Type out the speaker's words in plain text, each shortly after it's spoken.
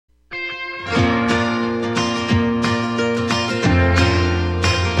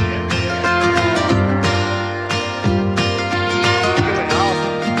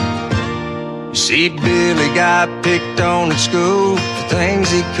See, Billy got picked on at school for things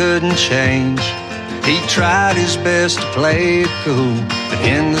he couldn't change. He tried his best to play it cool, but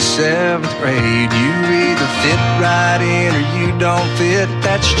in the 7th grade, you either fit right in or you don't fit.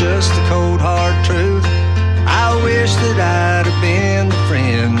 That's just the cold, hard truth. I wish that I'd have been the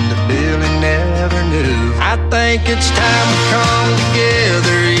friend that Billy never knew. I think it's time to come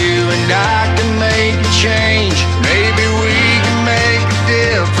together, you and I can make a change. Maybe we can make a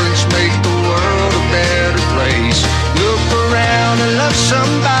difference, make the world a better place. Look around and love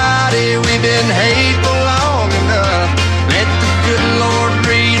somebody. We've been hateful long enough. Let the good Lord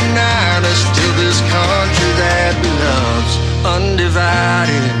reunite us till this country that loves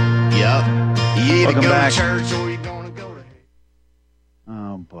undivided. Yup. You Welcome back. To church or you gonna go to...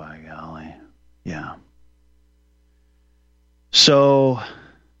 Oh, by golly. Yeah. So,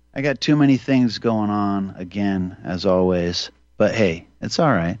 I got too many things going on again, as always. But hey, it's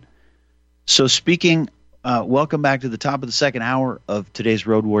all right. So speaking, welcome back to the top of the second hour of today's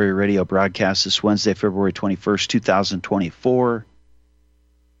Road Warrior Radio broadcast this Wednesday, February 21st, 2024.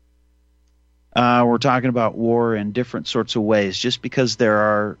 We're talking about war in different sorts of ways. Just because there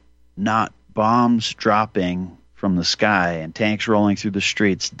are not bombs dropping from the sky and tanks rolling through the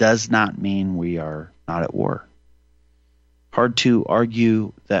streets does not mean we are not at war. Hard to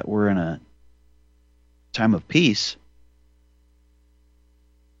argue that we're in a time of peace.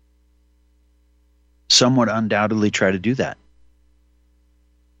 Some would undoubtedly try to do that.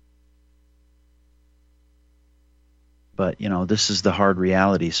 But, you know, this is the hard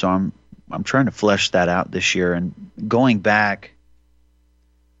reality. So I'm trying to flesh that out this year, and going back,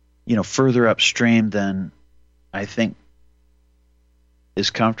 you know, further upstream than I think is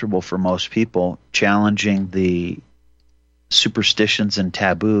comfortable for most people, challenging the superstitions and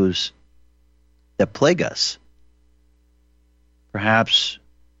taboos that plague us. Perhaps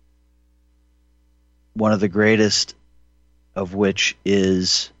one of the greatest of which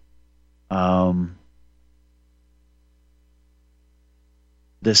is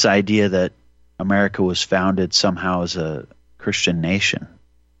this idea that America was founded somehow as a Christian nation.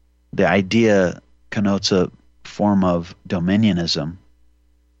 The idea connotes a form of dominionism.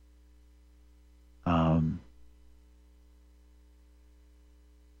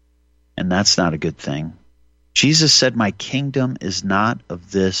 And that's not a good thing. Jesus said, "My kingdom is not of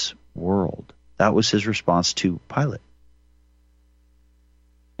this world." That was his response to Pilate.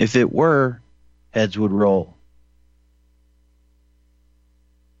 If it were, heads would roll.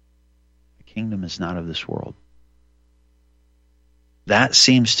 The kingdom is not of this world. That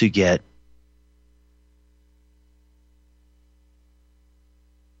seems to get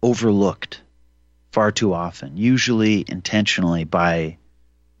overlooked far too often, usually intentionally by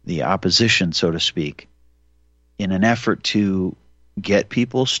the opposition, so to speak, in an effort to get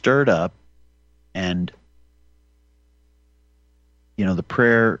people stirred up. And, you know, the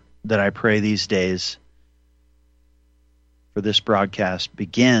prayer that I pray these days for this broadcast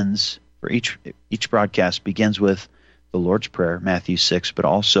begins, for each broadcast begins with the Lord's Prayer, Matthew 6, but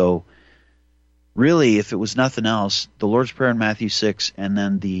also, really, if it was nothing else, the Lord's Prayer in Matthew 6 and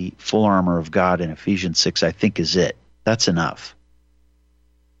then the full armor of God in Ephesians 6, I think, is it. That's enough.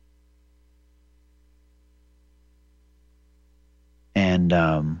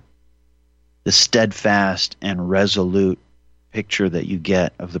 And the steadfast and resolute picture that you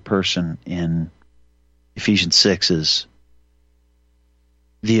get of the person in Ephesians 6 is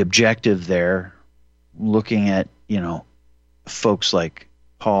the objective there, looking at, you know, folks like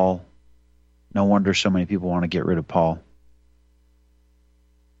Paul. No wonder so many people want to get rid of Paul.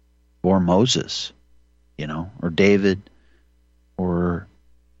 Or Moses, you know, or David, or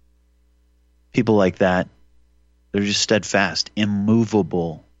people like that. They're just steadfast,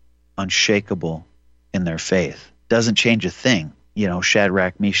 immovable, unshakable in their faith. Doesn't change a thing. You know,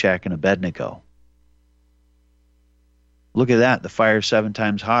 Shadrach, Meshach, and Abednego. Look at that. The fire's 7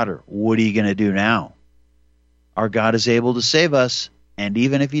 times hotter. What are you going to do now? Our God is able to save us, and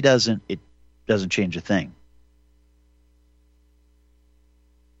even if he doesn't, it doesn't change a thing.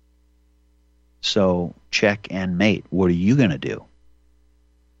 So check and mate. What are you going to do?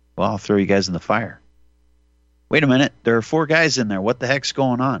 Well, I'll throw you guys in the fire. Wait a minute. There are 4 guys in there. What the heck's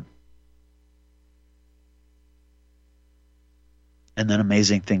going on? And then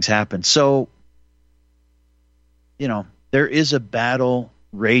amazing things happen. So, you know, there is a battle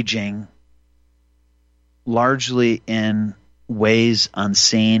raging largely in ways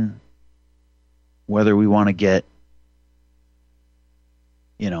unseen, whether we want to get,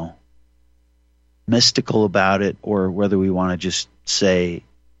 you know, mystical about it, or whether we want to just say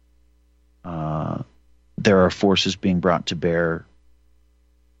there are forces being brought to bear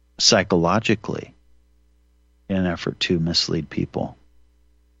psychologically in an effort to mislead people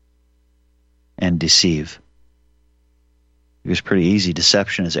and deceive. It was pretty easy.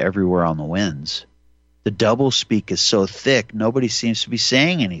 Deception is everywhere on the winds. The doublespeak is so thick, nobody seems to be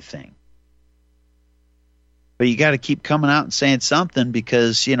saying anything. But you got to keep coming out and saying something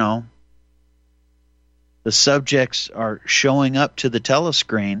because, you know, the subjects are showing up to the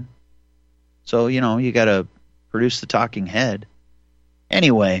telescreen. So, you know, you got to produce the talking head.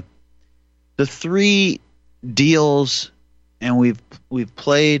 Anyway, the three deals, and we've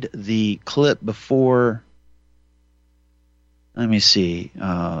played the clip before. Let me see. Do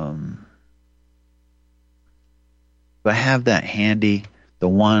I have that handy? The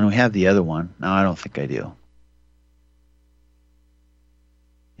one, we have the other one. No, I don't think I do.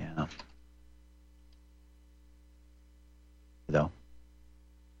 Yeah. Though.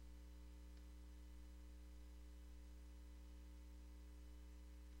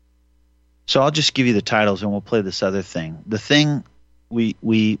 So I'll just give you the titles and we'll play this other thing. The thing,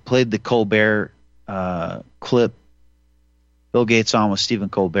 we played the Colbert clip, Bill Gates on with Stephen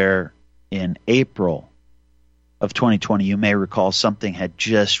Colbert in April of 2020. You may recall something had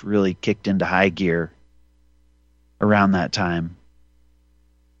just really kicked into high gear around that time.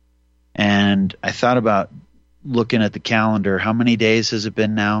 And I thought about looking at the calendar. How many days has it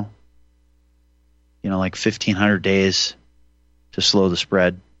been now? You know, like 1,500 days to slow the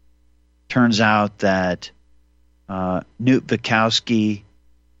spread. Turns out that Newt Vikowski,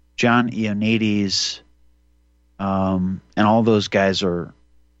 John Ioannidis, and all those guys are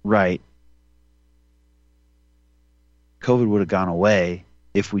right. COVID would have gone away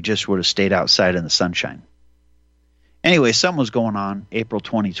if we just would have stayed outside in the sunshine. Anyway, something was going on April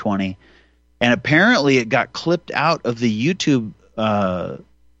 2020, and apparently it got clipped out of the YouTube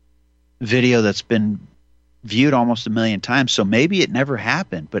video that's been viewed almost 1 million times. So maybe it never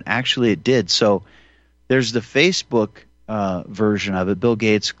happened, but actually it did. So there's the Facebook version of it. Bill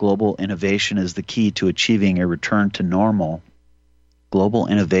Gates, global innovation is the key to achieving a return to normal. Global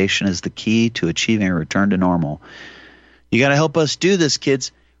innovation is the key to achieving a return to normal. You got to help us do this,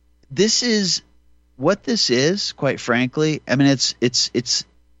 kids. This is what this is, quite frankly. I mean,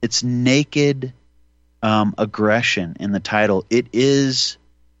 it's naked aggression in the title. It is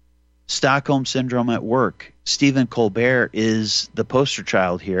Stockholm Syndrome at work. Stephen Colbert is the poster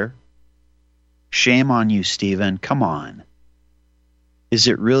child here. Shame on you, Stephen. Come on. Is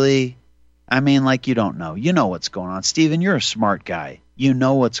it really? I mean, like, you don't know. You know what's going on. Stephen, you're a smart guy. You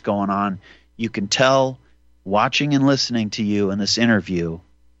know what's going on. You can tell, watching and listening to you in this interview,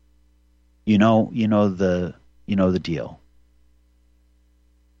 you know the deal.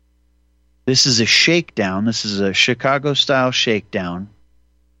 This is a shakedown. This is a Chicago-style shakedown.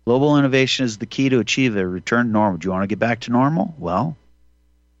 Global innovation is the key to achieve a return to normal. Do you want to get back to normal? Well,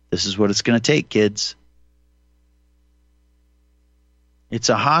 this is what it's going to take, kids. It's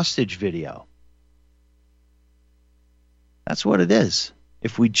a hostage video. That's what it is.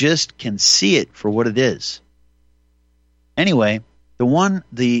 If we just can see it for what it is. Anyway, the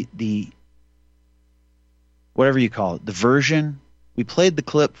whatever you call it, the version, we played the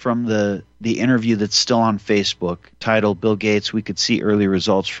clip from the interview that's still on Facebook titled Bill Gates, we could see early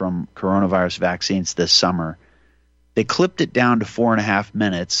results from coronavirus vaccines this summer. They clipped it down to 4.5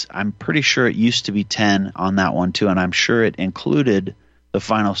 minutes. I'm pretty sure it used to be 10 on that one too, and I'm sure it included the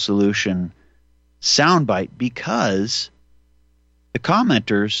final solution soundbite because the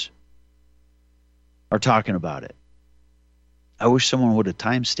commenters are talking about it. I wish someone would have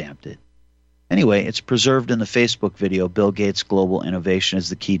time-stamped it. Anyway, it's preserved in the Facebook video, Bill Gates' global innovation is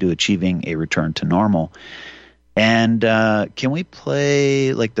the key to achieving a return to normal. And can we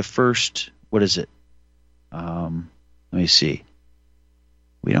play like the first, what is it? Let me see.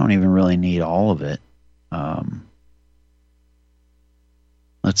 We don't even really need all of it.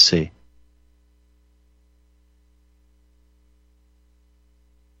 Let's see.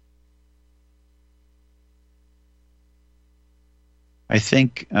 I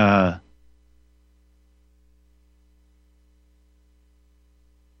think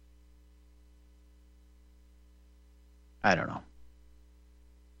I don't know.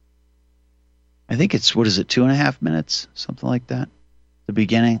 I think it's, what is it, 2.5 minutes? Something like that. The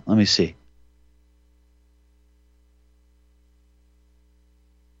beginning. Let me see.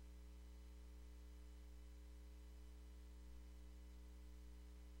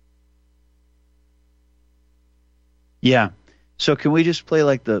 Yeah. So can we just play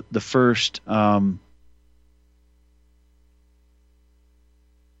like the first about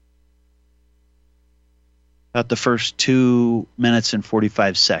the first 2 minutes and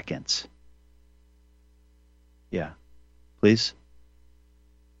 45 seconds? Yeah. Please.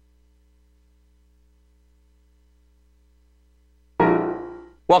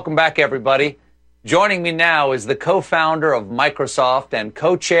 Welcome back, everybody. Joining me now is the co-founder of Microsoft and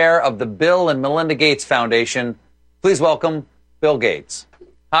co-chair of the Bill and Melinda Gates Foundation. Please welcome Bill Gates.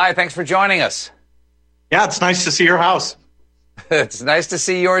 Hi, thanks for joining us. Yeah, it's nice to see your house. It's nice to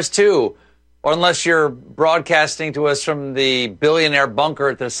see yours, too. Or unless you're broadcasting to us from the billionaire bunker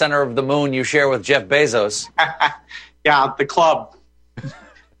at the center of the moon you share with Jeff Bezos. Yeah, the club.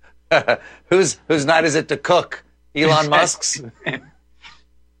 Whose night is it to cook? Elon Musk's?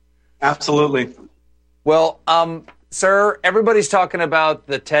 Absolutely. Well, sir, everybody's talking about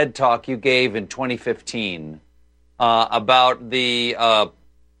the TED Talk you gave in 2015 about the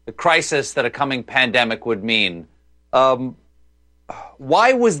crisis that a coming pandemic would mean.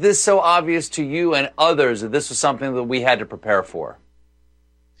 Why was this so obvious to you and others that this was something that we had to prepare for?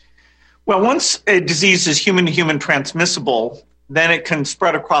 Well, once a disease is human-to-human transmissible, then it can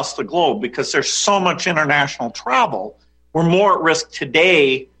spread across the globe because there's so much international travel. We're more at risk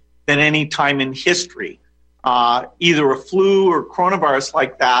today than any time in history. Either a flu or coronavirus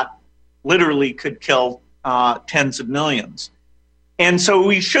like that literally could kill tens of millions. And so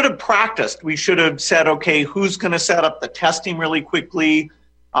we should have practiced. We should have said, okay, who's going to set up the testing really quickly?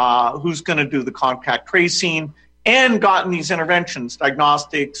 Who's going to do the contact tracing? And gotten these interventions,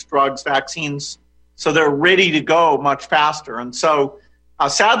 diagnostics, drugs, vaccines, so they're ready to go much faster. And so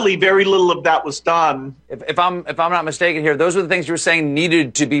sadly, very little of that was done. If I'm not mistaken here, those were the things you were saying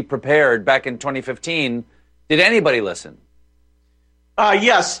needed to be prepared back in 2015. Did anybody listen?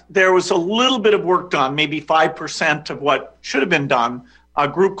 Yes, there was a little bit of work done, maybe 5% of what should have been done. A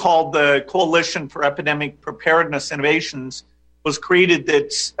group called the Coalition for Epidemic Preparedness Innovations was created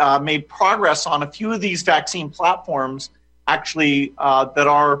that made progress on a few of these vaccine platforms, actually, that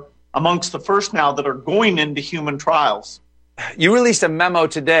are amongst the first now that are going into human trials. You released a memo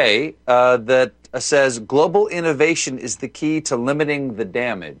today that says global innovation is the key to limiting the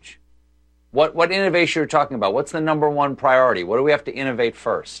damage. What innovation are you talking about? What's the number one priority? What do we have to innovate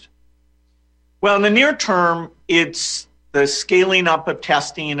first? Well, in the near term, it's the scaling up of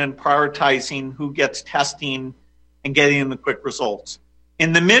testing and prioritizing who gets testing and getting the quick results.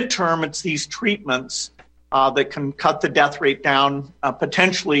 In the midterm, it's these treatments that can cut the death rate down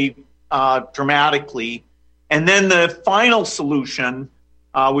potentially dramatically. And then the final solution,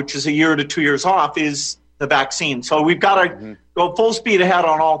 which is a year to 2 years off, is the vaccine. So we've got to go full speed ahead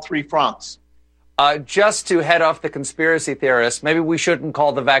on all three fronts. Just to head off the conspiracy theorists, maybe we shouldn't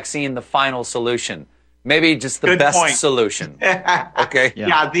call the vaccine the final solution. Maybe just the Good best point. solution. Okay.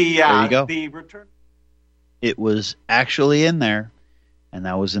 Yeah, There you go. the return. It was actually in there, and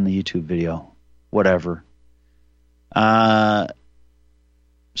that was in the YouTube video. Whatever. Somebody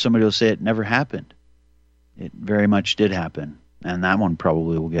will say it never happened. It very much did happen, and that one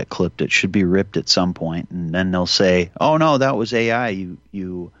probably will get clipped. It should be ripped at some point, and then they'll say, "Oh no, that was AI.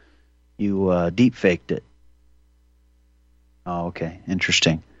 You deep faked it." Oh, okay,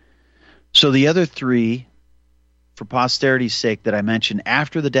 interesting. So the other three, for posterity's sake, that I mentioned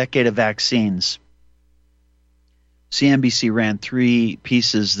after the decade of vaccines, CNBC ran three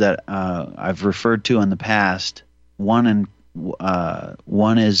pieces that I've referred to in the past. One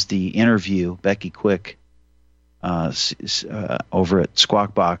is the interview, Becky Quick, over at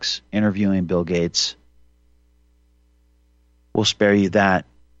Squawk Box, interviewing Bill Gates. We'll spare you that.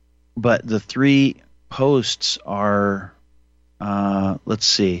 But the three posts are, let's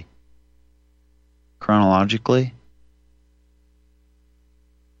see, chronologically.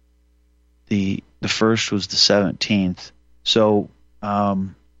 The first was the 17th. So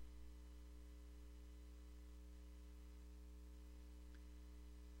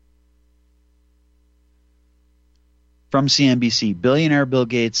from CNBC, billionaire Bill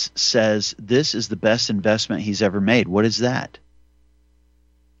Gates says this is the best investment he's ever made. What is that?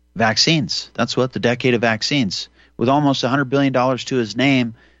 Vaccines. That's what, the decade of vaccines. With almost $100 billion to his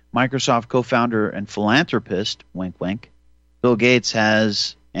name, Microsoft co-founder and philanthropist, wink, wink, Bill Gates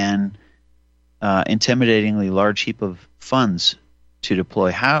has an intimidatingly large heap of funds to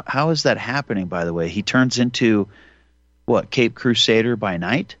deploy. How is that happening, by the way? He turns into, what, Cape Crusader by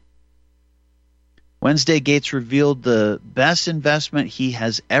night? Wednesday, Gates revealed the best investment he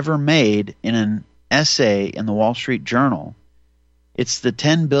has ever made in an essay in the Wall Street Journal. It's the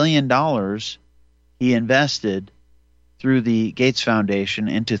 $10 billion he invested through the Gates Foundation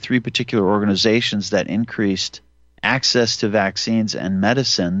into three particular organizations that increased access to vaccines and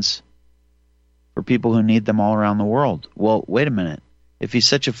medicines for people who need them all around the world. Well, wait a minute. If he's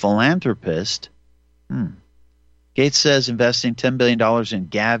such a philanthropist, Gates says investing $10 billion in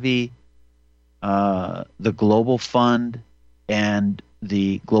Gavi, the Global Fund, and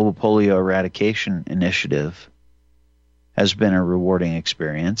the Global Polio Eradication Initiative. has been a rewarding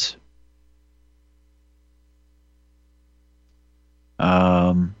experience.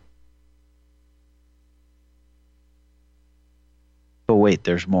 But wait,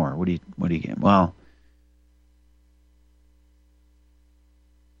 there's more. What do you get? Well,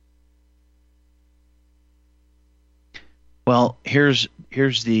 here's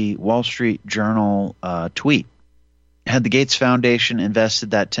the Wall Street Journal tweet. Had the Gates Foundation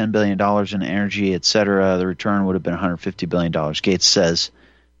invested that $10 billion in energy, et cetera, the return would have been $150 billion. Gates says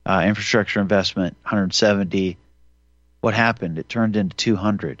infrastructure investment, 170. What happened? It turned into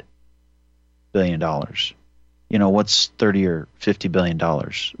 $200 billion. What's 30 or $50 billion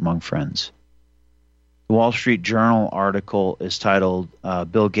among friends? The Wall Street Journal article is titled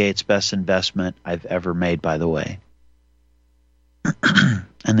Bill Gates' Best Investment I've Ever Made, by the way.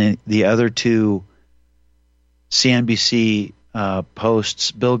 And the other two CNBC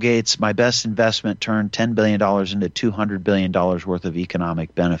posts, Bill Gates, my best investment turned $10 billion into $200 billion worth of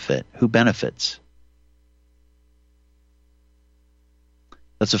economic benefit. Who benefits?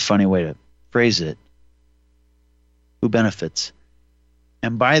 That's a funny way to phrase it. Who benefits?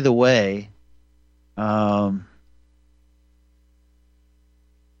 And by the way,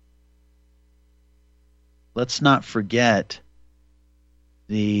 let's not forget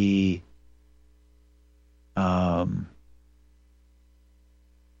the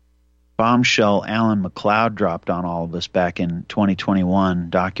bombshell Alan McLeod dropped on all of us back in 2021.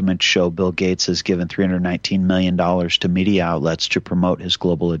 Documents show Bill Gates has given $319 million to media outlets to promote his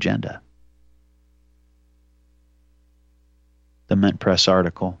global agenda. The Mint Press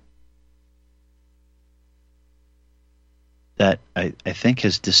article that I think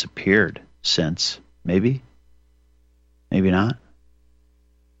has disappeared since. Maybe not.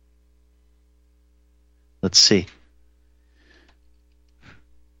 Let's see.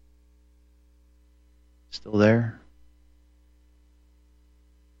 Still there?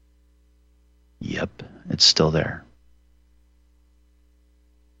 Yep, it's still there.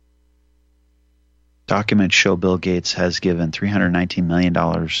 Documents show Bill Gates has given $319 million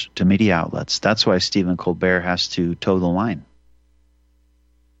to media outlets. That's why Stephen Colbert has to toe the line.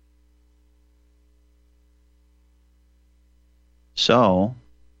 So,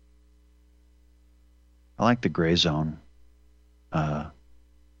 I like the gray zone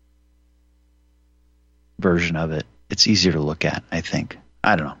version of it. It's easier to look at, I think.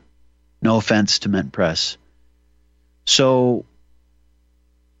 I don't know. No offense to Mint Press. So,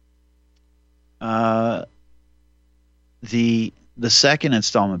 the second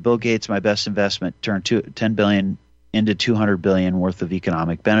installment, Bill Gates, my best investment, turned $10 billion into $200 billion worth of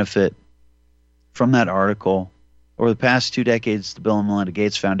economic benefit. From that article, over the past 2 decades, the Bill and Melinda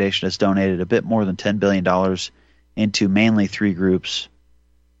Gates Foundation has donated a bit more than $10 billion into mainly 3 groups,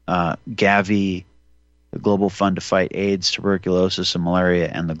 Gavi, the Global Fund to Fight AIDS, Tuberculosis, and Malaria,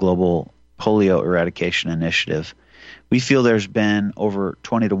 and the Global Polio Eradication Initiative. We feel there's been over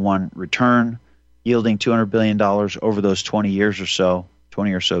 20-to-1 return, yielding $200 billion over those 20 or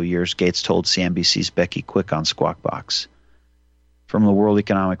so years, Gates told CNBC's Becky Quick on Squawk Box. From the World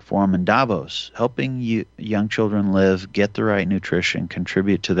Economic Forum in Davos, helping young children live, get the right nutrition,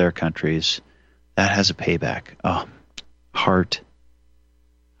 contribute to their countries, that has a payback. Oh, heart.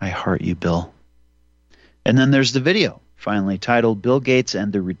 I heart you, Bill. And then there's the video, finally, titled Bill Gates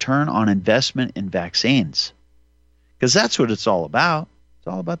and the Return on Investment in Vaccines. Because that's what it's all about. It's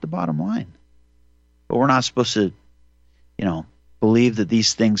all about the bottom line. But we're not supposed to, believe that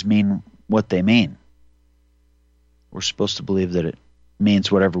these things mean what they mean. We're supposed to believe that it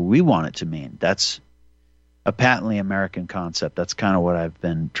means whatever we want it to mean. That's a patently American concept. That's kind of what I've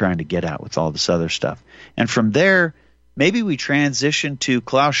been trying to get at with all this other stuff. And from there, maybe we transition to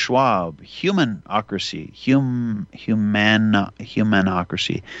Klaus Schwab, humanocracy,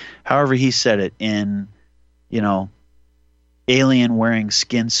 humanocracy, however he said it in, alien wearing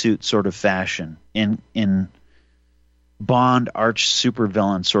skin suit sort of fashion, in Bond arch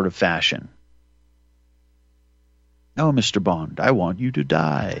supervillain sort of fashion. Oh, Mr. Bond, I want you to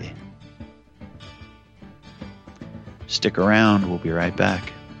die. Stick around. We'll be right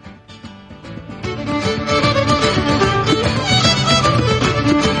back.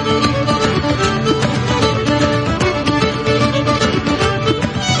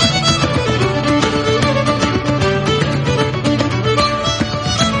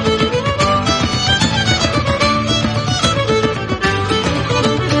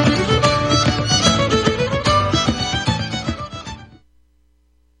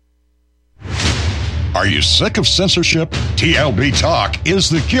 Are you sick of censorship? TLB Talk is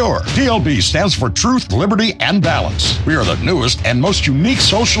the cure. TLB stands for Truth, Liberty, and Balance. We are the newest and most unique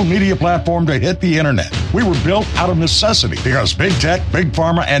social media platform to hit the internet. We were built out of necessity because big tech, big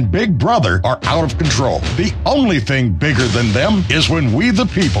pharma, and big brother are out of control. The only thing bigger than them is when we the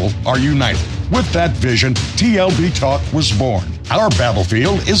people are united. With that vision, TLB Talk was born. Our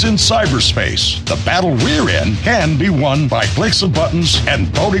battlefield is in cyberspace. The battle we're in can be won by clicks of buttons and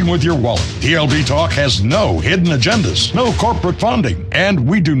voting with your wallet. TLB Talk has no hidden agendas, no corporate funding, and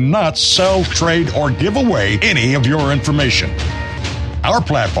we do not sell, trade, or give away any of your information. Our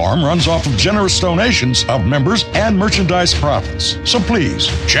platform runs off of generous donations of members and merchandise profits. So please,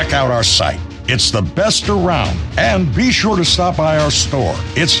 check out our site. It's the best around. And be sure to stop by our store.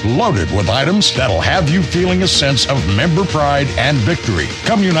 It's loaded with items that'll have you feeling a sense of member pride and victory.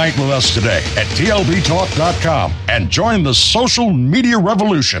 Come unite with us today at tlbtalk.com and join the social media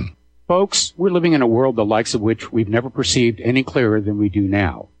revolution. Folks, we're living in a world the likes of which we've never perceived any clearer than we do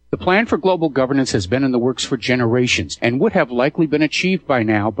now. The plan for global governance has been in the works for generations and would have likely been achieved by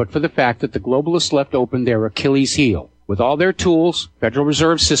now but for the fact that the globalists left open their Achilles heel. With all their tools, Federal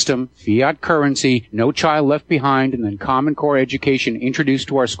Reserve System, fiat currency, no child left behind, and then Common Core education introduced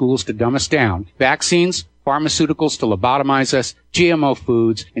to our schools to dumb us down, vaccines, pharmaceuticals to lobotomize us, GMO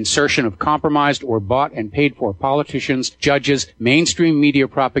foods, insertion of compromised or bought and paid for politicians, judges, mainstream media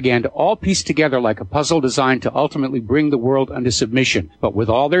propaganda, all pieced together like a puzzle designed to ultimately bring the world under submission. But with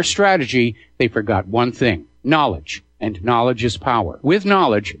all their strategy, they forgot one thing: knowledge. And knowledge is power. With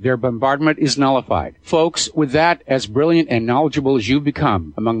knowledge, their bombardment is nullified. Folks, with that, as brilliant and knowledgeable as you've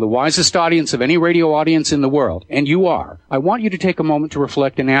become, among the wisest audience of any radio audience in the world, and you are, I want you to take a moment to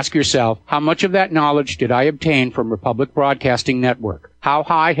reflect and ask yourself, how much of that knowledge did I obtain from Republic Broadcasting Network? How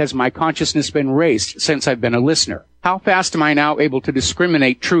high has my consciousness been raised since I've been a listener? How fast am I now able to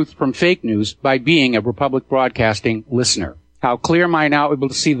discriminate truth from fake news by being a Republic Broadcasting listener? How clear am I now able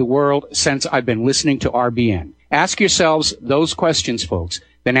to see the world since I've been listening to RBN? Ask yourselves those questions, folks.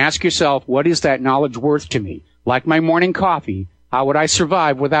 Then ask yourself, what is that knowledge worth to me? Like my morning coffee, how would I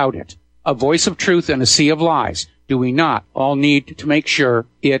survive without it? A voice of truth in a sea of lies. Do we not all need to make sure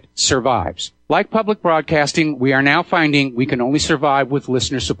it survives? Like public broadcasting, we are now finding we can only survive with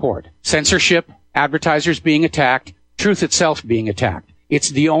listener support. Censorship, advertisers being attacked, truth itself being attacked.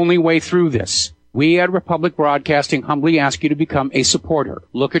 It's the only way through this. We at Republic Broadcasting humbly ask you to become a supporter.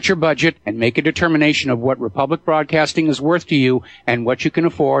 Look at your budget and make a determination of what Republic Broadcasting is worth to you and what you can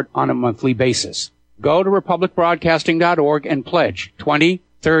afford on a monthly basis. Go to republicbroadcasting.org and pledge 20,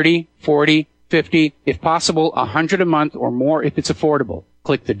 30, 40, 50, if possible, 100 a month or more if it's affordable.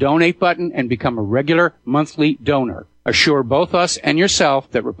 Click the donate button and become a regular monthly donor. Assure both us and yourself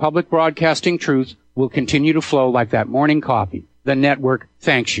that Republic Broadcasting truth will continue to flow like that morning coffee. The network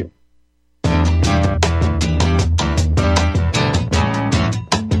thanks you.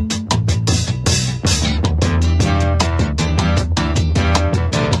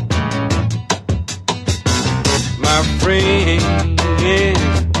 Friends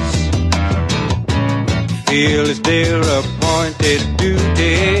feel it's their appointed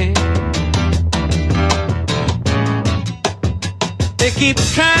duty. They keep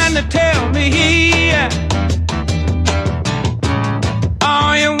trying to tell me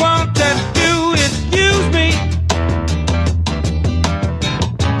all you want to do is use me.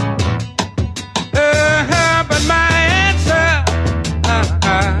 But my answer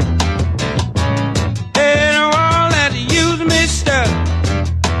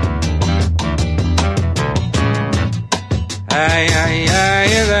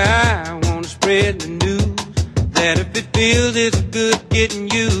I want to spread the news that if it feels it's good getting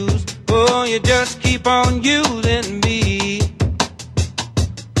used, oh, you just keep on using me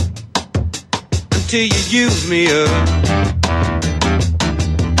until you use me up,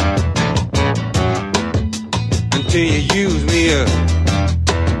 until you use me up.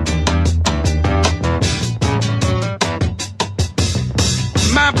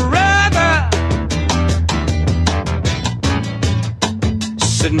 My brother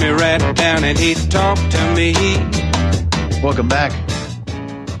sit me right down and he'd talk to me. Welcome back.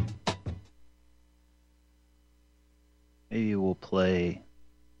 Maybe we'll play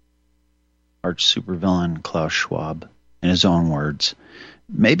arch supervillain Klaus Schwab in his own words.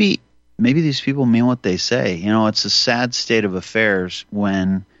 Maybe these people mean what they say. You know, it's a sad state of affairs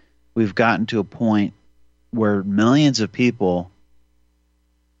when we've gotten to a point where millions of people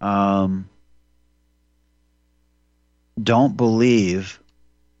don't believe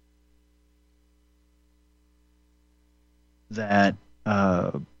that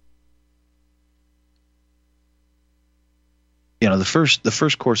the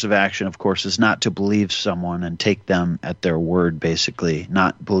first course of action, of course, is not to believe someone and take them at their word, basically,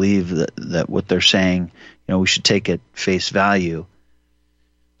 not believe that what they're saying, we should take at face value,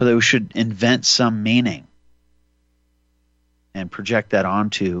 but that we should invent some meaning and project that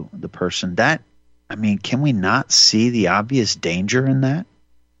onto the person. Can we not see the obvious danger in that?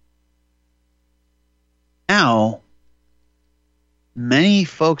 Now, many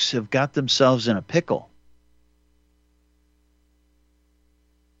folks have got themselves in a pickle.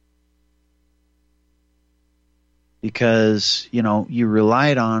 Because, you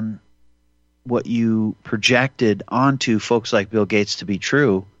relied on what you projected onto folks like Bill Gates to be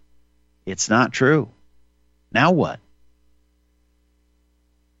true. It's not true. Now what?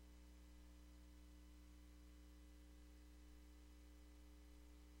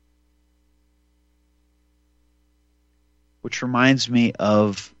 Which reminds me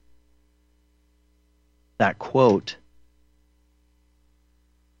of that quote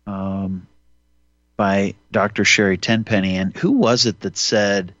by Dr. Sherry Tenpenny. And who was it that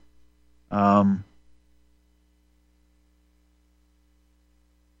said,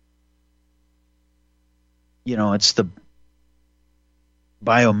 it's the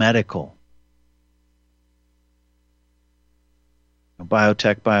biomedical,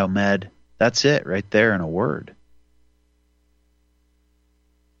 biotech, biomed. That's it right there in a word.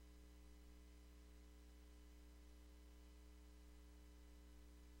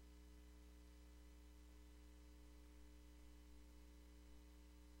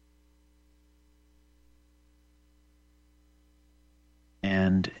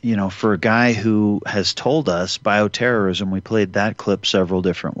 And, for a guy who has told us bioterrorism, we played that clip several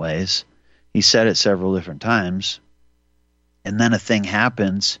different ways. He said it several different times. And then a thing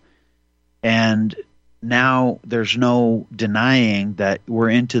happens. And now there's no denying that we're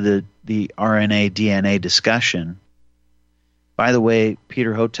into the RNA, DNA discussion. By the way,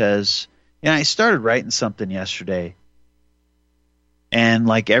 Peter Hotez, I started writing something yesterday. And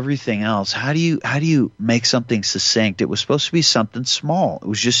like everything else, how do you make something succinct? It was supposed to be something small. It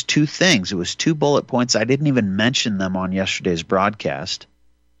was just two things. It was 2 bullet points. I didn't even mention them on yesterday's broadcast.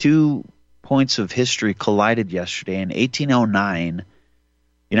 2 points of history collided yesterday. In 1809,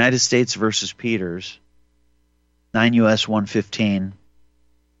 United States versus Peters, 9 U.S. 115,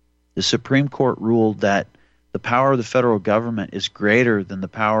 the Supreme Court ruled that the power of the federal government is greater than the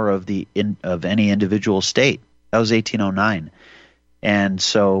power of any individual state. That was 1809. And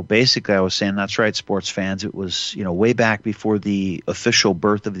so basically I was saying, that's right, sports fans. It was, way back before the official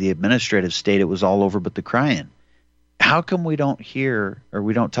birth of the administrative state, it was all over but the crying. How come we don't hear or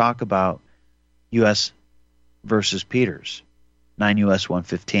we don't talk about U.S. versus Peters, 9 U.S.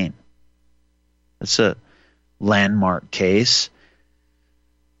 115? It's a landmark case.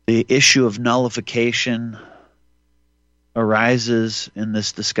 The issue of nullification arises in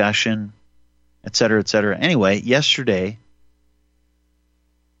this discussion, et cetera, et cetera. Anyway, yesterday,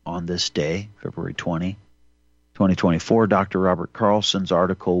 on this day, February 20, 2024, Dr. Robert Carlson's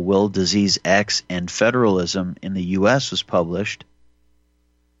article, Will Disease X and Federalism in the U.S. was published,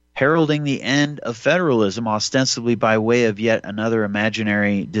 heralding the end of federalism ostensibly by way of yet another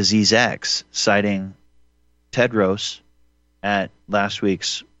imaginary disease X, citing Tedros at last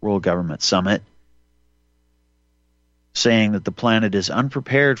week's World Government Summit, saying that the planet is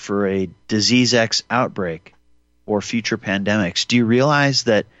unprepared for a disease X outbreak or future pandemics. Do you realize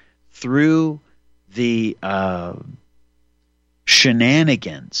that through the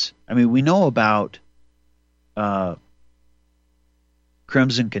shenanigans, we know about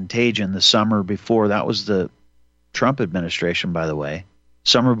Crimson Contagion the summer before, that was the Trump administration, by the way,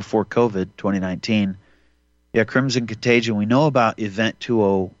 summer before COVID, 2019. Yeah, Crimson Contagion. We know about Event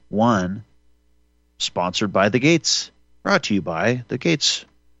 201, sponsored by the Gates, brought to you by the Gates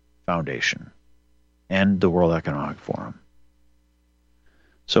Foundation and the World Economic Forum.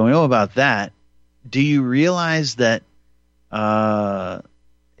 So we know about that. Do you realize that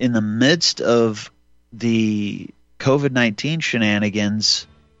in the midst of the COVID-19 shenanigans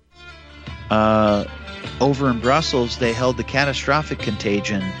over in Brussels, they held the catastrophic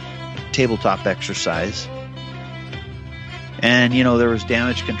contagion tabletop exercise. And, there was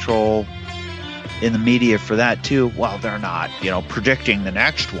damage control in the media for that too. Well, they're not, predicting the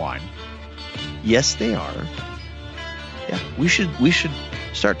next one. Yes, they are. Yeah, we should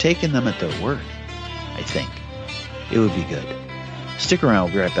start taking them at their word, I think. It would be good. Stick around.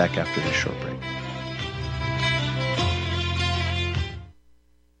 We'll be right back after this short break.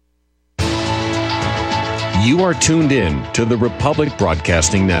 You are tuned in to the Republic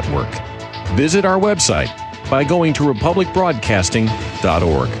Broadcasting Network. Visit our website by going to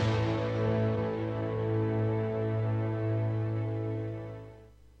republicbroadcasting.org.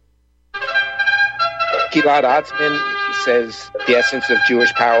 Gilad Atzmon says the essence of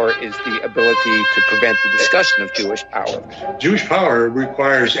Jewish power is the ability to prevent the discussion of Jewish power. Jewish power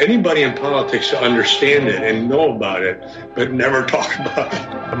requires anybody in politics to understand it and know about it, but never talk about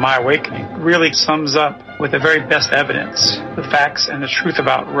it. My Awakening really sums up with the very best evidence the facts and the truth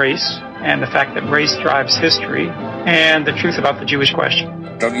about race, and the fact that race drives history, and the truth about the Jewish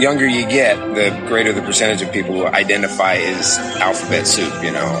question. The younger you get, the greater the percentage of people who identify as alphabet soup,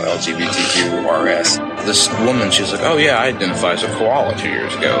 LGBTQ, RS. This woman, she's like, oh yeah, I identify as a koala 2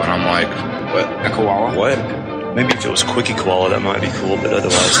 years ago. And I'm like, what? A koala? What? Maybe if it was Quickie Koala, that might be cool, but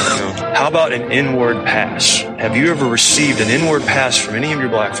otherwise, I don't know. How about an inward pass? Have you ever received an inward pass from any of your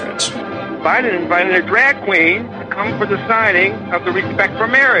black friends? Biden invited a drag queen to come for the signing of the Respect for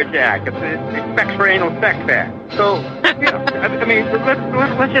Marriage Act. It's the Respect for Anal Sex Act. So, I mean,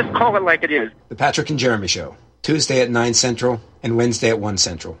 let's just call it like it is. The Patrick and Jeremy Show, Tuesday at 9 Central and Wednesday at 1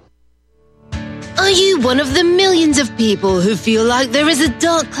 Central. Are you one of the millions of people who feel like there is a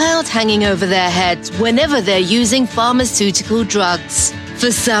dark cloud hanging over their heads whenever they're using pharmaceutical drugs?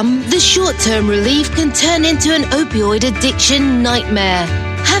 For some, the short-term relief can turn into an opioid addiction nightmare.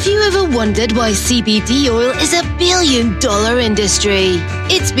 Have you ever wondered why CBD oil is a billion-dollar industry?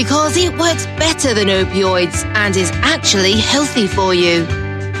 It's because it works better than opioids and is actually healthy for you.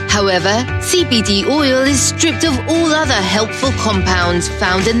 However, CBD oil is stripped of all other helpful compounds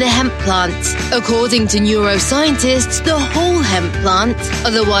found in the hemp plant. According to neuroscientists, the whole hemp plant,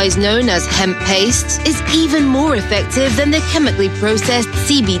 otherwise known as hemp paste, is even more effective than the chemically processed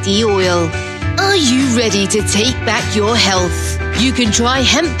CBD oil. Are you ready to take back your health? You can try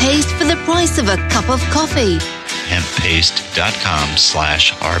hemp paste for the price of a cup of coffee.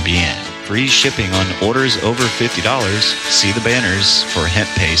 Hemppaste.com/RBN. Free shipping on orders over $50. See the banners for hemp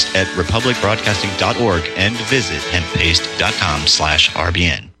paste at republicbroadcasting.org and visit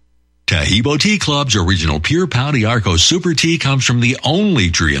hemppaste.com/RBN. Tahibo Tea Club's original pure Pau d'Arco Super Tea comes from the only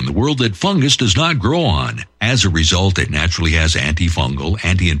tree in the world that fungus does not grow on. As a result, it naturally has antifungal,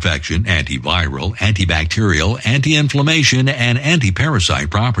 anti-infection, antiviral, antibacterial, anti-inflammation, and anti-parasite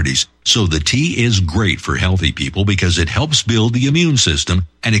properties. So the tea is great for healthy people because it helps build the immune system,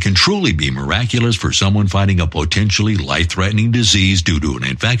 and it can truly be miraculous for someone fighting a potentially life-threatening disease due to an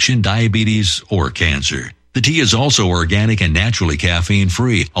infection, diabetes, or cancer. The tea is also organic and naturally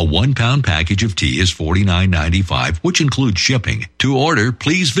caffeine-free. A 1-pound package of tea is $49.95, which includes shipping. To order,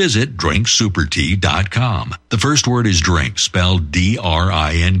 please visit drinksupertea.com. The first word is drink, spelled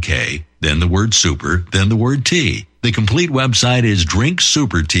D-R-I-N-K, then the word super, then the word tea. The complete website is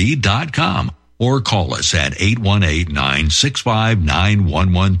drinksupertea.com. Or call us at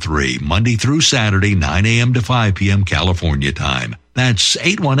 818-965-9113, Monday through Saturday, 9 a.m. to 5 p.m. California time. That's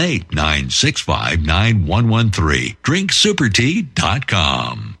 818-965-9113,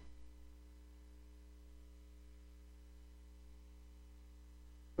 drinksupertea.com.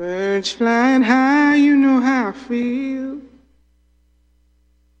 Birds flying high, you know how I feel.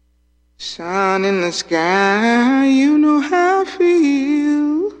 Sun in the sky, you know how I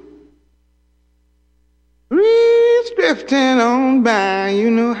feel. Breeze drifting on by,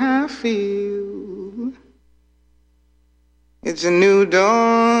 you know how I feel. It's a new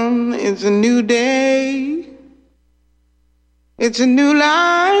dawn, it's a new day. It's a new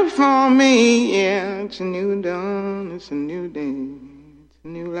life for me, yeah. It's a new dawn, it's a new day. It's a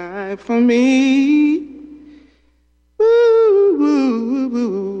new life for me. Ooh, ooh,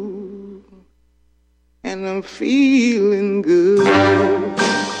 ooh. And I'm feeling good.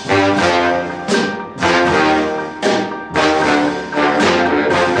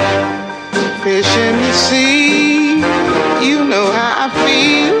 Fish in the sea, you know how I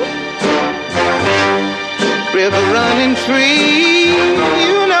feel. River running free,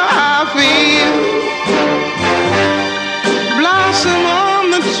 you know how I feel. Blossom on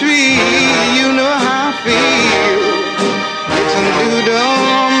the tree, you know how I feel. It's a new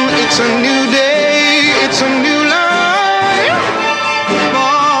dawn, it's a new day, it's a new life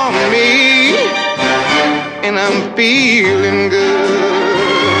for me. And I'm feeling good.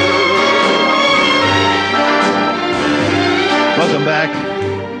 Welcome back.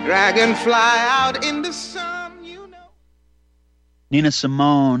 Dragonfly out in the sun, you know. Nina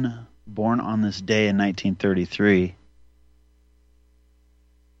Simone, born on this day in 1933.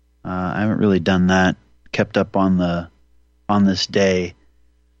 I haven't really done that. Kept up on this day.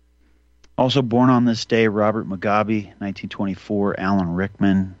 Also born on this day, Robert Mugabe, 1924. Alan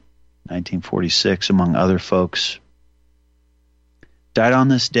Rickman, 1946, among other folks. Died on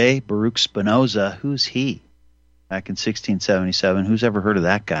this day, Baruch Spinoza. Who's he? Back in 1677. Who's ever heard of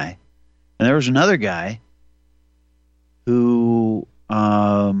that guy? And there was another guy who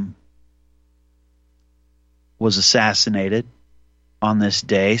was assassinated on this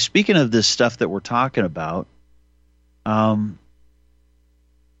day. Speaking of this stuff that we're talking about, to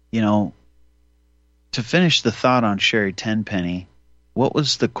finish the thought on Sherry Tenpenny, what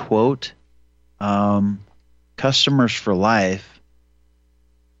was the quote? Customers for life.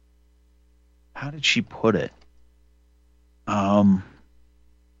 How did she put it? Cradle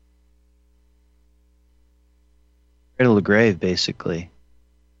to grave, basically.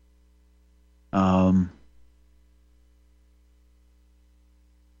 Oh,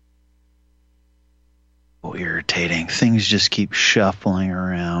 irritating. Things just keep shuffling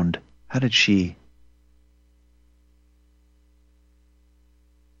around. How did she...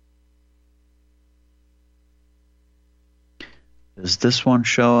 Does this one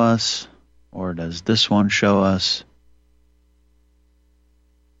show us, or does this one show us?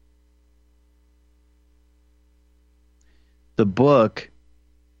 The book,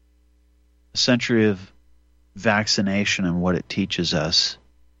 A Century of Vaccination and What It Teaches Us,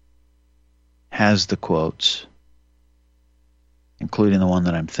 has the quotes, including the one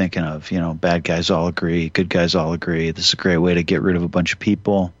that I'm thinking of. Bad guys all agree, good guys all agree. This is a great way to get rid of a bunch of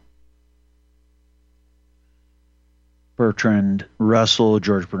people. Bertrand Russell,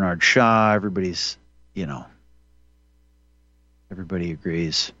 George Bernard Shaw, everybody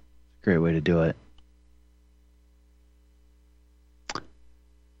agrees. Great way to do it.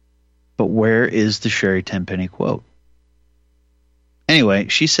 But where is the Sherry Tenpenny quote? Anyway,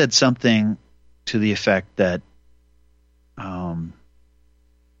 she said something to the effect that,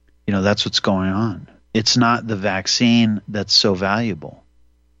 that's what's going on. It's not the vaccine that's so valuable.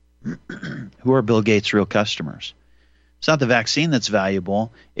 Who are Bill Gates' real customers? It's not the vaccine that's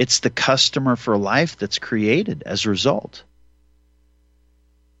valuable. It's the customer for life that's created as a result.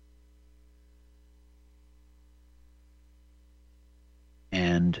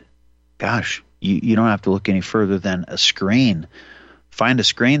 And gosh, you don't have to look any further than a screen. Find a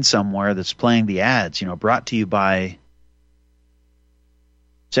screen somewhere that's playing the ads, brought to you by...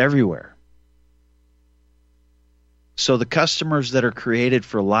 It's everywhere. So the customers that are created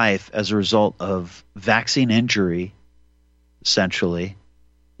for life as a result of vaccine injury, essentially,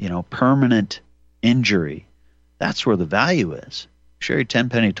 permanent injury, that's where the value is. Sherry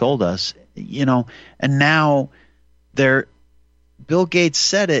Tenpenny told us, and now Bill Gates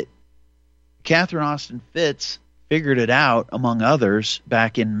said it. Catherine Austin Fitts figured it out, among others,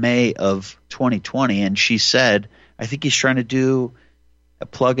 back in May of 2020, and she said, I think he's trying to do a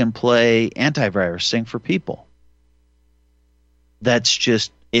plug-and-play antivirus thing for people. That's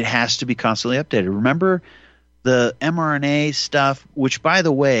just, it has to be constantly updated. Remember the mRNA stuff, which, by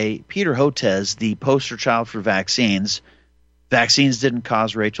the way, Peter Hotez, the poster child for vaccines didn't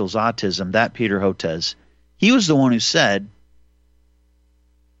cause Rachel's autism, that Peter Hotez, he was the one who said,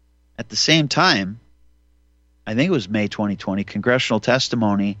 at the same time, I think it was May 2020, congressional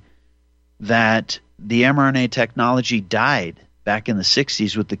testimony that the mRNA technology died back in the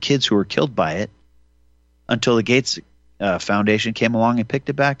 60s with the kids who were killed by it until the Gates Foundation came along and picked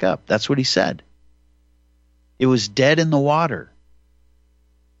it back up. That's what he said. It was dead in the water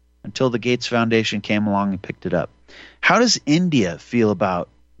until the Gates Foundation came along and picked it up. How does India feel about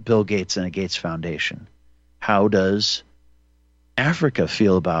Bill Gates and a Gates Foundation? How does Africa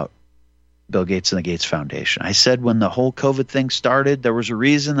feel about Bill Gates and the Gates Foundation? I said when the whole COVID thing started, there was a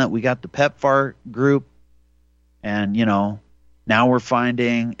reason that we got the PEPFAR group, and, now we're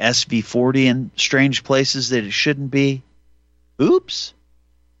finding SV40 in strange places that it shouldn't be. Oops.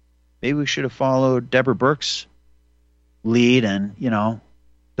 Maybe we should have followed Deborah Burke's lead and, don't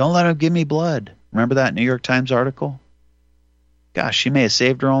let him give me blood. Remember that New York Times article? Gosh, she may have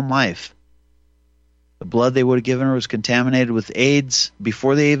saved her own life. The blood they would have given her was contaminated with AIDS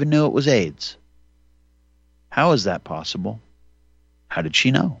before they even knew it was AIDS. How is that possible? How did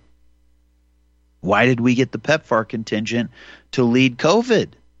she know? Why did we get the PEPFAR contingent to lead COVID?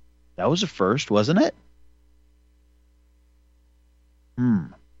 That was a first, wasn't it?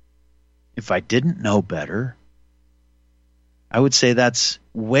 If I didn't know better, I would say that's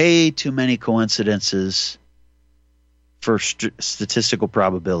way too many coincidences for statistical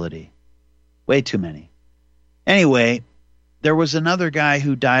probability. Way too many. Anyway, there was another guy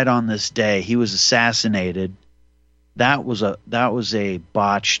who died on this day. He was assassinated. That was a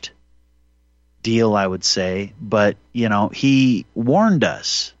botched deal, I would say. But, he warned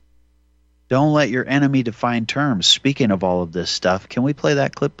us. Don't let your enemy define terms. Speaking of all of this stuff, can we play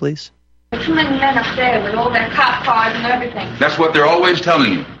that clip, please? There's too many men up there with all their cop cars and everything. That's what they're always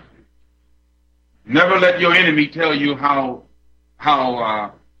telling you. Never let your enemy tell you how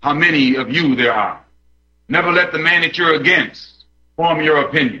many of you there are. Never let the man that you're against form your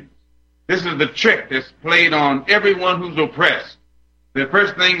opinion. This is the trick that's played on everyone who's oppressed. The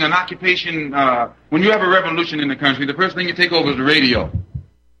first thing, an occupation, when you have a revolution in the country, the first thing you take over is the radio. And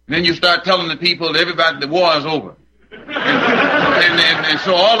then you start telling the people, everybody, the war is over. And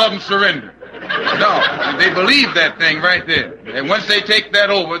so all of them surrender. No, they believe that thing right there. And once they take that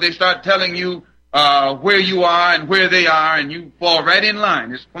over, they start telling you where you are and where they are, and you fall right in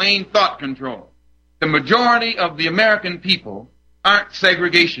line. It's plain thought control. The majority of the American people aren't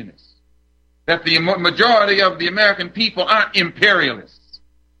segregationists. That the majority of the American people aren't imperialists.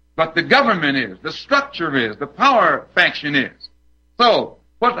 But the government is, the structure is, the power faction is. So,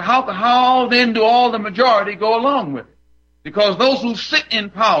 how then do all the majority go along with it? Because those who sit in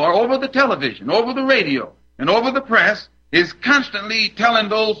power over the television, over the radio, and over the press is constantly telling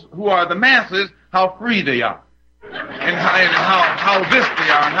those who are the masses how free they are. And how this they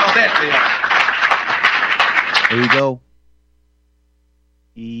are and how that they are. There you go.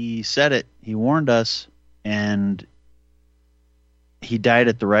 He said it. He warned us. And he died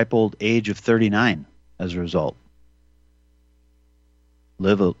at the ripe old age of 39 as a result.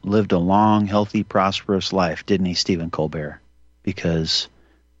 Lived a long, healthy, prosperous life, didn't he, Stephen Colbert? Because,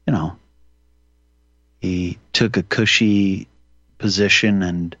 you know, he took a cushy position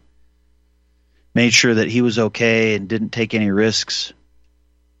and made sure that he was okay and didn't take any risks.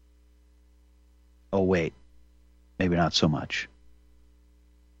 Oh, wait. Maybe not so much.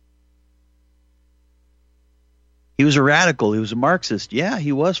 He was a radical. He was a Marxist. Yeah,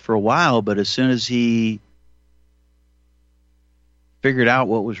 he was for a while, but as soon as he figured out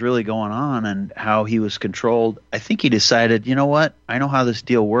what was really going on and how he was controlled, I think he decided, you know what? I know how this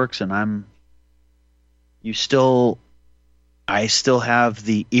deal works, and I still have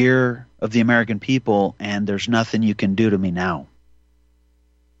the ear of the American people, and there's nothing you can do to me now.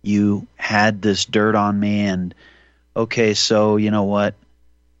 You had this dirt on me, and okay, so you know what?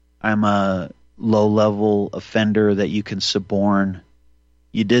 I'm a low-level offender that you can suborn.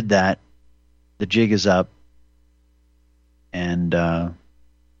 You did that. The jig is up. And I'm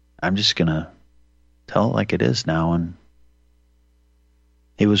just going to tell it like it is now. And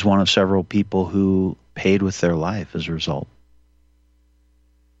he was one of several people who paid with their life as a result.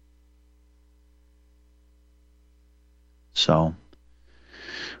 So,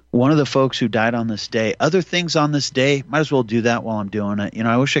 one of the folks who died on this day, other things on this day, might as well do that while I'm doing it. You know,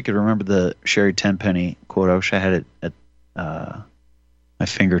 I wish I could remember the Sherry Tenpenny quote. I wish I had it at my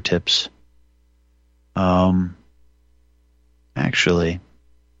fingertips. Actually,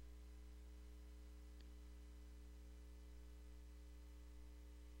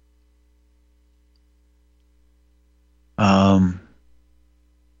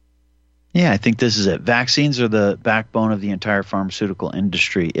 yeah, I think this is it. Vaccines are the backbone of the entire pharmaceutical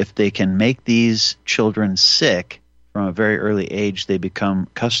industry. If they can make these children sick from a very early age, they become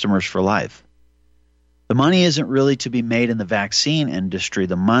customers for life. The money isn't really to be made in the vaccine industry.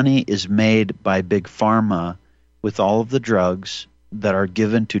 The money is made by Big Pharma with all of the drugs that are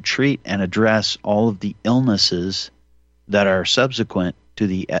given to treat and address all of the illnesses that are subsequent to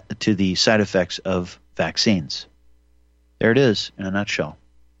the side effects of vaccines. There it is in a nutshell.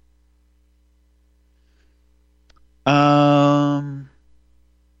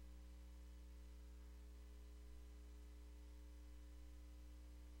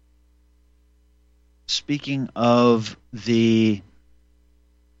 Speaking of I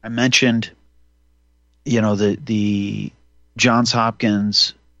mentioned, you know, the Johns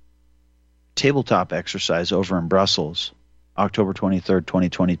Hopkins tabletop exercise over in Brussels, October 23rd,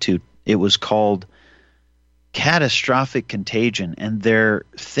 2022. It was called Catastrophic Contagion, and their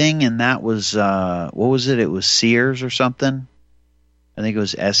thing in that was, what was it? It was SEERS or something. I think it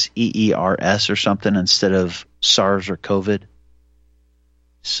was SEERS or something instead of SARS or COVID.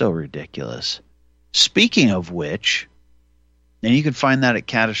 So ridiculous. Speaking of which, and you can find that at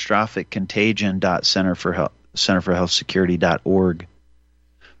catastrophiccontagion.centerforhealthsecurity.org.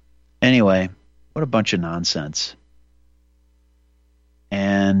 Anyway, what a bunch of nonsense.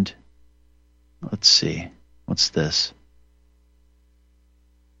 And let's see. What's this?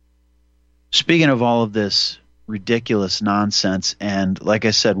 Speaking of all of this ridiculous nonsense, and like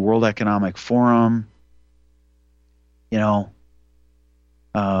I said, World Economic Forum, you know,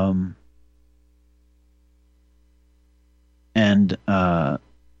 and the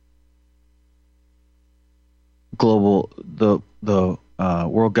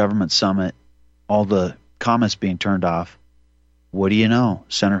World Government Summit, all the comments being turned off. What do you know?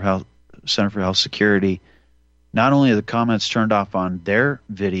 Center for Health Security. Not only are the comments turned off on their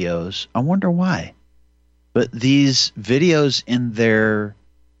videos, I wonder why, but these videos in their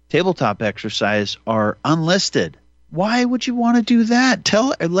tabletop exercise are unlisted. Why would you want to do that?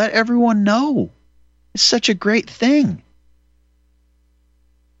 Let everyone know. It's such a great thing.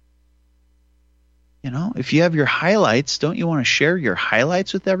 You know, if you have your highlights, don't you want to share your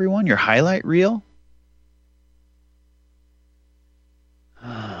highlights with everyone? Your highlight reel?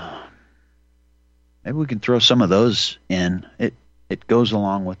 Maybe we can throw some of those in. It goes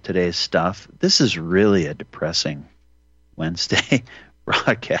along with today's stuff. This is really a depressing Wednesday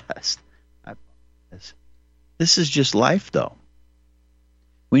broadcast. This is just life, though.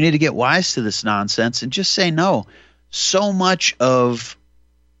 We need to get wise to this nonsense and just say no. So much of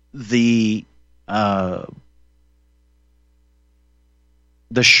the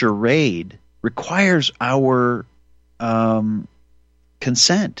charade requires our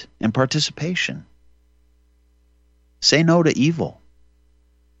consent and participation. Say no to evil.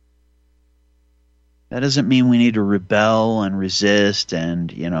 That doesn't mean we need to rebel and resist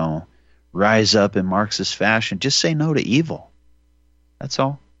and, rise up in Marxist fashion. Just say no to evil. That's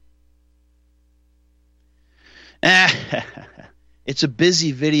all. It's a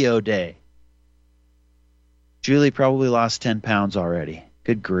busy video day. Julie probably lost 10 pounds already.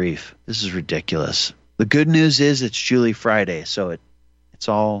 Good grief. This is ridiculous. The good news is it's Julie Friday, so it's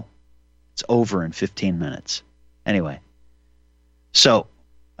over in 15 minutes. Anyway. So,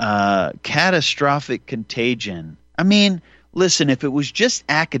 catastrophic contagion. I mean, listen, if it was just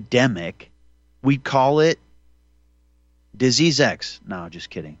academic, we'd call it Disease X. No, just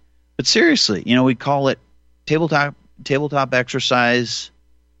kidding. But seriously, we'd call it tabletop exercise,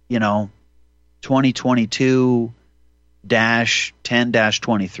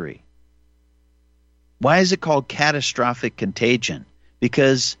 2022-10-23. Why is it called catastrophic contagion?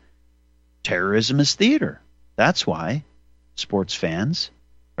 Because terrorism is theater. That's why. Sports fans,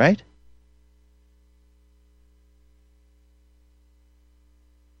 right?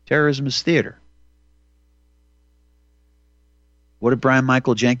 Terrorism is theater. What did Brian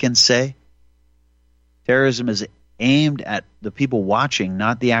Michael Jenkins say? Terrorism is aimed at the people watching,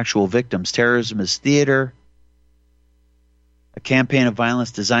 not the actual victims. Terrorism is theater, a campaign of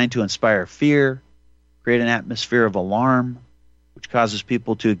violence designed to inspire fear, create an atmosphere of alarm, which causes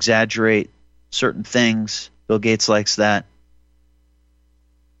people to exaggerate certain things. Bill Gates likes that.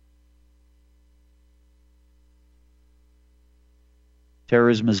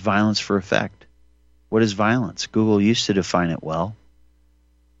 Terrorism is violence for effect. What is violence? Google used to define it well.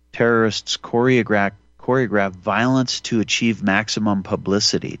 Terrorists choreograph violence to achieve maximum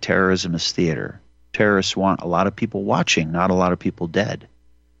publicity. Terrorism is theater. Terrorists want a lot of people watching, not a lot of people dead.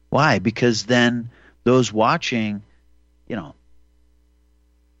 Why? Because then those watching,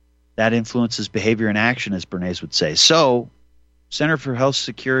 that influences behavior and action, as Bernays would say. So, Center for Health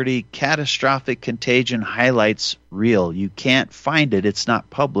Security Catastrophic Contagion Highlights Reel. You can't find it. It's not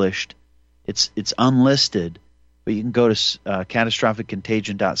published. It's unlisted. But you can go to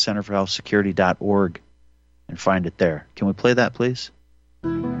catastrophiccontagion.centerforhealthsecurity.org and find it there. Can we play that, please?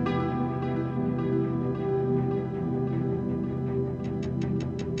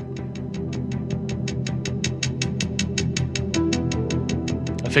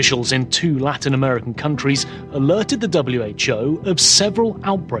 Officials in 2 Latin American countries alerted the WHO of several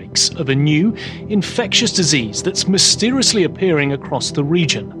outbreaks of a new infectious disease that's mysteriously appearing across the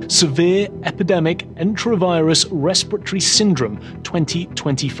region. Severe Epidemic Enterovirus Respiratory Syndrome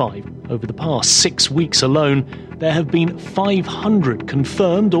 2025. Over the past 6 weeks alone, there have been 500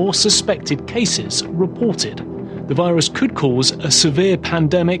 confirmed or suspected cases reported. The virus could cause a severe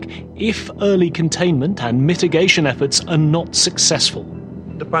pandemic if early containment and mitigation efforts are not successful.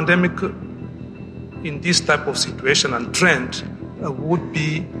 The pandemic in this type of situation and trend would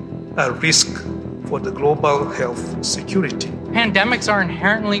be a risk for the global health security. Pandemics are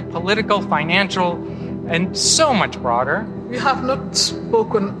inherently political, financial, and so much broader. We have not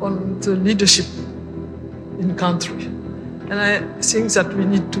spoken on the leadership in country. And I think that we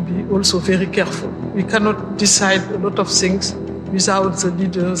need to be also very careful. We cannot decide a lot of things without the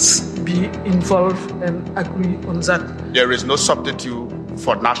leaders be involved and agree on that. There is no substitute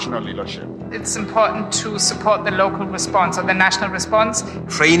for national leadership. It's important to support the local response or the national response.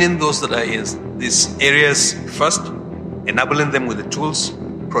 Training those that are in these areas first, enabling them with the tools,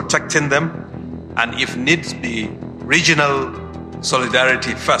 protecting them, and if needs be, regional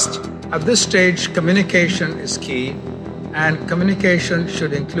solidarity first. At this stage, communication is key, and communication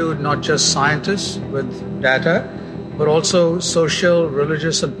should include not just scientists with data, but also social,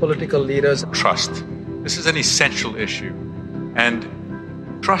 religious, and political leaders. Trust. This is an essential issue, and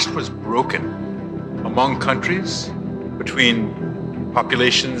trust was broken among countries, between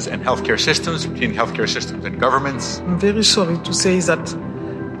populations and healthcare systems, between healthcare systems and governments. I'm very sorry to say that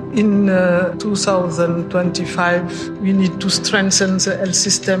In 2025, we need to strengthen the health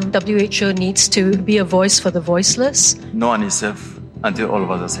system. WHO needs to be a voice for the voiceless. No one is safe until all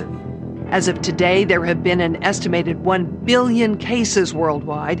of us are safe. As of today, there have been an estimated 1 billion cases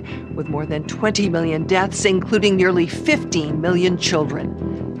worldwide, with more than 20 million deaths, including nearly 15 million children.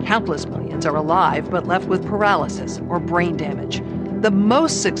 Countless millions are alive but left with paralysis or brain damage. The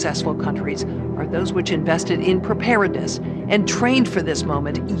most successful countries are those which invested in preparedness and trained for this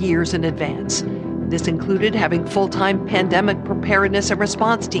moment years in advance. This included having full-time pandemic preparedness and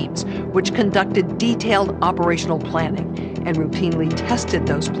response teams, which conducted detailed operational planning and routinely tested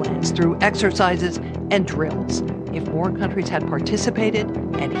those plans through exercises and drills. If more countries had participated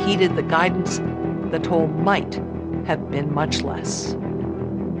and heeded the guidance, the toll might have been much less.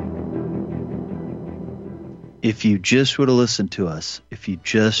 If you just would have listened to us, if you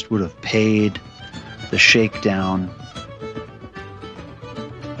just would have paid the shakedown.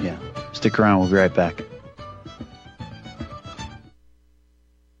 Yeah, stick around. We'll be right back.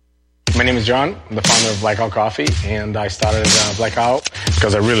 My name is John. I'm the founder of Blackout Coffee, and I started Blackout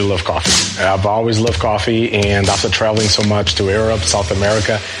because I really love coffee. I've always loved coffee, and after traveling so much to Europe, South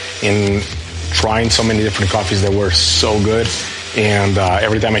America, and trying so many different coffees that were so good, and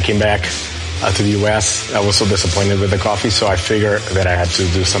every time I came back to the U.S., I was so disappointed with the coffee, so I figured that I had to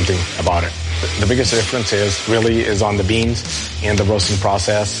do something about it. The biggest difference is on the beans and the roasting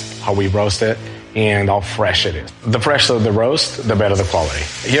process, how we roast it, and how fresh it is. The fresher the roast, the better the quality.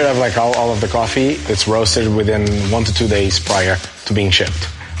 Here I have like all of the coffee. It's roasted within 1 to 2 days prior to being shipped.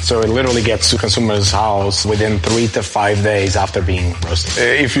 So it literally gets to consumers' house within 3 to 5 days after being roasted.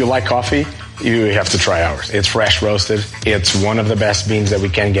 If you like coffee, you have to try ours. It's fresh roasted. It's one of the best beans that we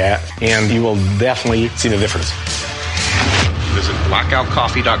can get, and you will definitely see the difference. Visit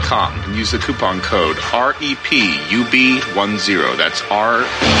blackoutcoffee.com and use the coupon code REPUB10. That's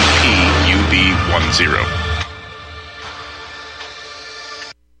REPUB10.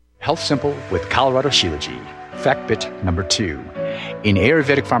 Health Simple with Colorado Shilajit. Fact bit number 2. In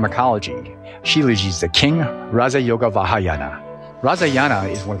Ayurvedic pharmacology, Shilajit is the king Raja Yoga Vahayana. Rajayana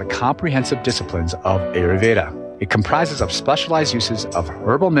is one of the comprehensive disciplines of Ayurveda. It comprises of specialized uses of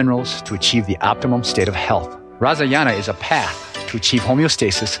herbal minerals to achieve the optimum state of health. Rajayana is a path to achieve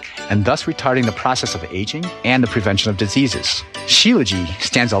homeostasis and thus retarding the process of aging and the prevention of diseases. Shilajit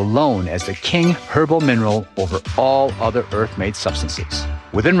stands alone as the king herbal mineral over all other earth-made substances.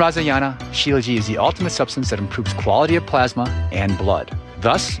 Within Rajayana, Shilajit is the ultimate substance that improves quality of plasma and blood.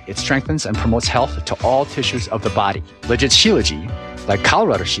 Thus, it strengthens and promotes health to all tissues of the body. Legit Shilajit, like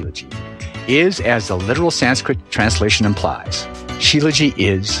Colorado Shilajit, is as the literal Sanskrit translation implies. Shilajit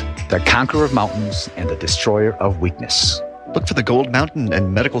is the conqueror of mountains and the destroyer of weakness. Look for the gold mountain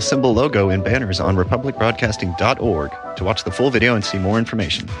and medical symbol logo in banners on republicbroadcasting.org to watch the full video and see more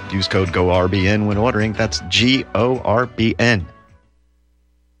information. Use code GORBN when ordering. That's GORBN.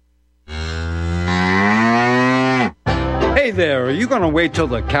 Hey there, are you going to wait till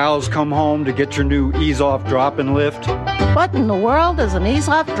the cows come home to get your new ease-off drop-and lift? What in the world is an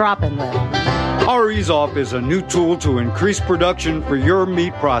ease-off drop-and lift? Our ease-off is a new tool to increase production for your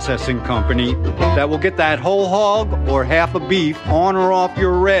meat processing company that will get that whole hog or half a beef on or off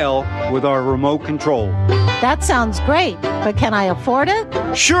your rail with our remote control. That sounds great, but can I afford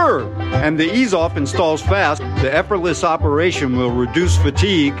it? Sure! And the ease-off installs fast. The effortless operation will reduce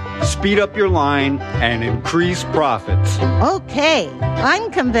fatigue, speed up your line, and increase profits. Okay,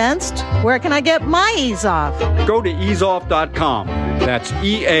 I'm convinced. Where can I get my ease-off? Go to easeoff.com. That's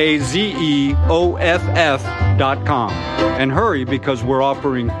EAZEOFF.com. And hurry because we're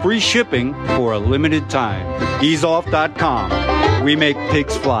offering free shipping for a limited time. Easeoff.com. We make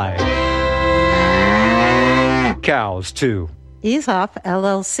pigs fly. Cows, too. Ease-Off,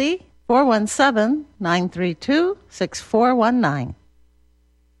 LLC, 417-932-6419.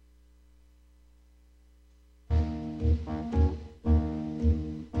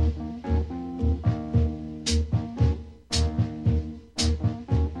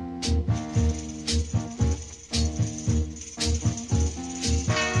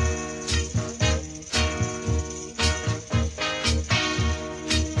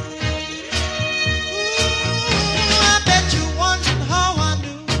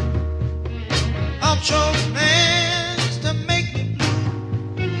 Chose man to make me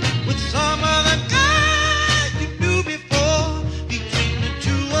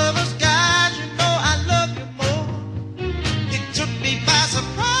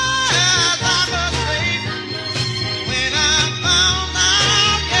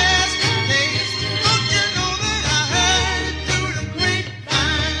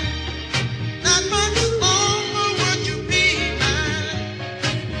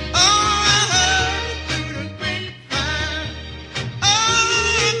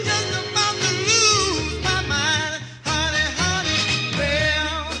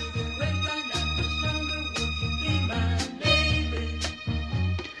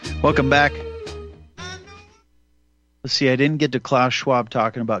Welcome back. Let's see, I didn't get to Klaus Schwab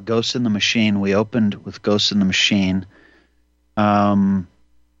talking about Ghost in the Machine. We opened with Ghost in the Machine. What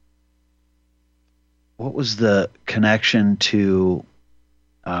was the connection to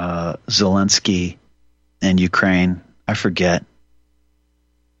Zelensky and Ukraine? I forget.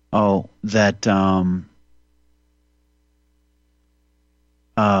 Oh, that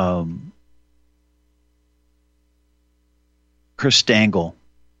Chris Stengel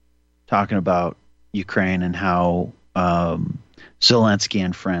talking about Ukraine and how Zelensky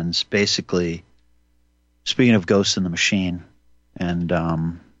and friends, basically, speaking of Ghosts in the Machine, and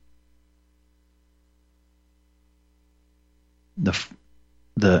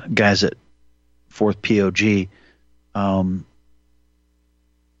the guys at Fourth POG,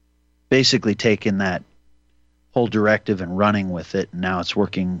 basically taking that whole directive and running with it, and now it's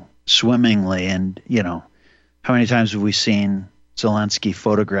working swimmingly. And, you know, how many times have we seen Zelensky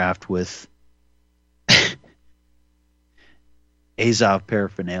photographed with Azov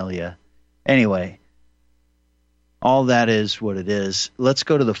paraphernalia? Anyway, all that is what it is. Let's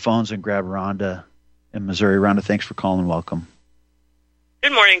go to the phones and grab Rhonda in Missouri. Rhonda, thanks for calling. Welcome.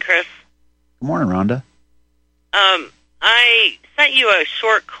 Good morning, Chris. Good morning, Rhonda. I sent you a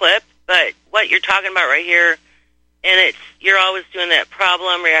short clip, but what you're talking about right here, and you're always doing that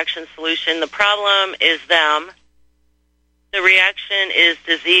problem, reaction, solution. The problem is them. The reaction is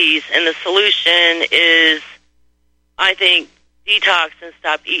disease, and the solution is, I think, detox and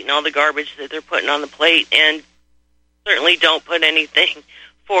stop eating all the garbage that they're putting on the plate, and certainly don't put anything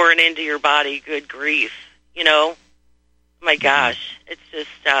foreign into your body. Good grief, you know? Oh my gosh, it's just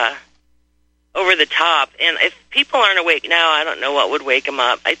over the top. And if people aren't awake now, I don't know what would wake them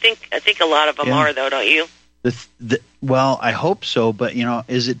up. I think a lot of them are, though, don't you? Well, I hope so, but, you know,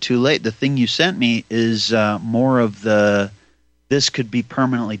 is it too late? The thing you sent me is more of the this could be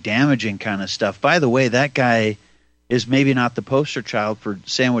permanently damaging kind of stuff. By the way, that guy is maybe not the poster child for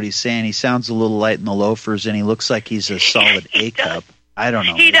saying what he's saying. He sounds a little light in the loafers, and he looks like he's a solid A-cup. I don't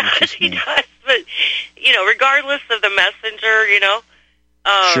know. He does. But, you know, regardless of the messenger, you know.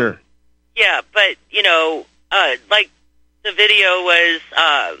 Sure. Yeah, but, you know, like the video was,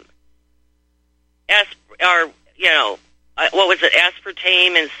 what was it,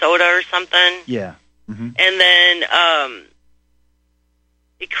 aspartame and soda or something? Yeah. Mm-hmm. And then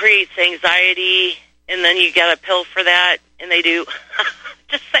it creates anxiety, and then you get a pill for that, and they do.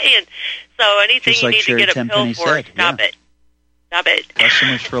 Just saying. So anything just you like need Sherry to get a pill for, said. stop it. Stop it.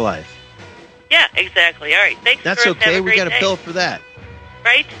 Customers for life. Yeah, exactly. All right. Thanks, That's Chris. okay. Have a We great got a day. pill for that.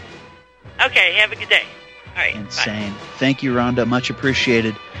 Right? Okay. Have a good day. All right. Insane. Bye. Thank you, Rhonda. Much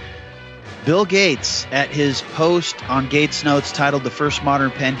appreciated. Bill Gates, at his post on Gates Notes titled The First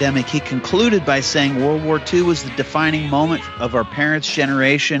Modern Pandemic, he concluded by saying World War II was the defining moment of our parents'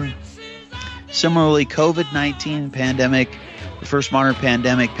 generation. Similarly, COVID-19 pandemic, the first modern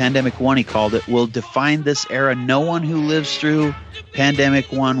pandemic, Pandemic 1 he called it, will define this era. No one who lives through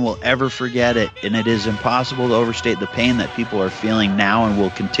Pandemic 1 will ever forget it, and it is impossible to overstate the pain that people are feeling now and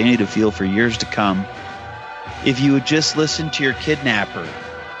will continue to feel for years to come. If you would just listen to your kidnapper,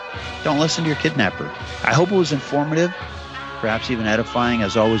 don't listen to your kidnapper. I hope it was informative, perhaps even edifying.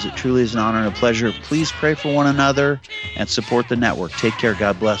 As always, it truly is an honor and a pleasure. Please pray for one another and support the network. Take care.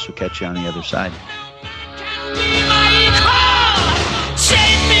 God bless. We'll catch you on the other side.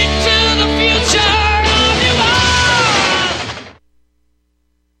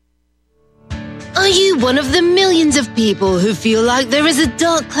 Are you one of the millions of people who feel like there is a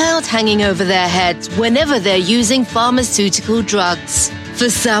dark cloud hanging over their heads whenever they're using pharmaceutical drugs? For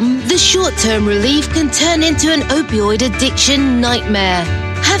some, the short-term relief can turn into an opioid addiction nightmare.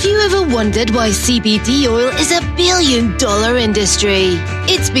 Have you ever wondered why CBD oil is $1 billion industry?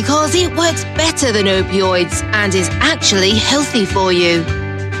 It's because it works better than opioids and is actually healthy for you.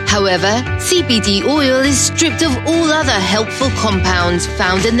 However, CBD oil is stripped of all other helpful compounds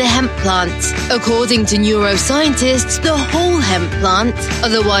found in the hemp plant. According to neuroscientists, the whole hemp plant,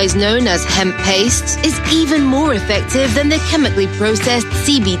 otherwise known as hemp paste, is even more effective than the chemically processed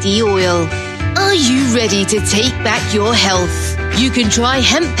CBD oil. Are you ready to take back your health? You can try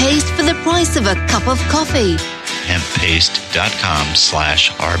hemp paste for the price of a cup of coffee.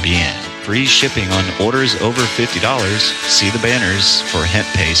 Hemppaste.com/RBN. Free shipping on orders over $50. See the banners for hemp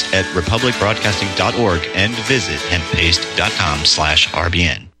paste at republicbroadcasting.org and visit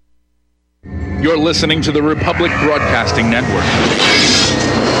hemppaste.com/RBN. You're listening to the Republic Broadcasting Network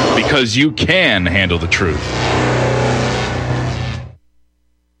because you can handle the truth.